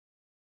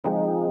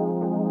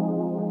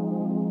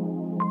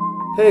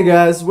Hey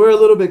guys, we're a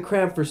little bit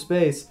cramped for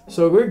space,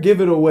 so we're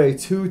giving away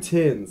 2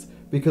 tins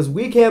because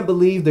we can't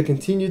believe the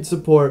continued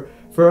support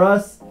for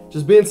us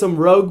just being some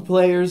rogue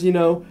players, you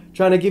know,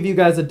 trying to give you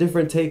guys a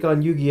different take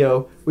on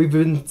Yu-Gi-Oh! We've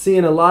been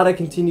seeing a lot of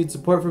continued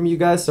support from you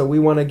guys, so we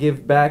want to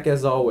give back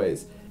as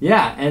always.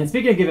 Yeah, and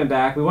speaking of giving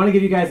back, we want to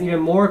give you guys even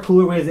more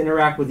cooler ways to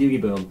interact with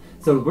YuGiBOOM.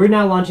 So we're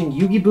now launching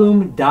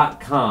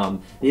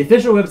YuGiBOOM.com, the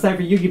official website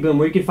for YuGiBOOM,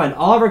 where you can find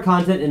all of our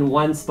content in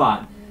one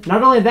spot.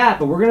 Not only that,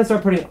 but we're going to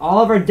start putting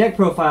all of our deck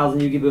profiles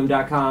in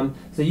YuGiBOOM.com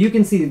so you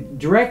can see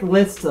direct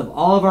lists of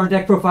all of our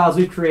deck profiles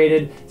we've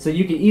created so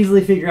you can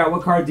easily figure out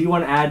what cards you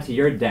want to add to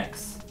your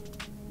decks.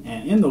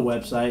 And in the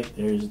website,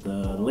 there's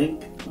the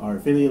link, our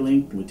affiliate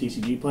link with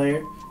TCG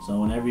Player. So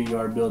whenever you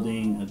are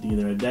building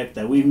either a deck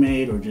that we've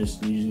made or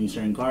just using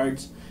certain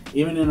cards,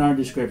 even in our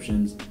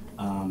descriptions,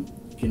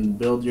 you can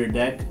build your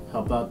deck,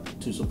 help out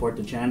to support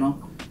the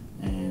channel,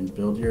 and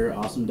build your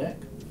awesome deck.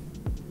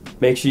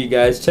 Make sure you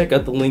guys check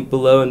out the link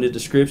below in the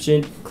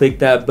description, click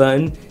that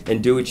button,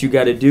 and do what you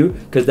gotta do,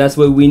 because that's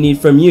what we need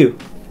from you.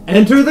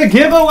 Enter the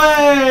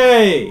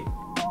giveaway!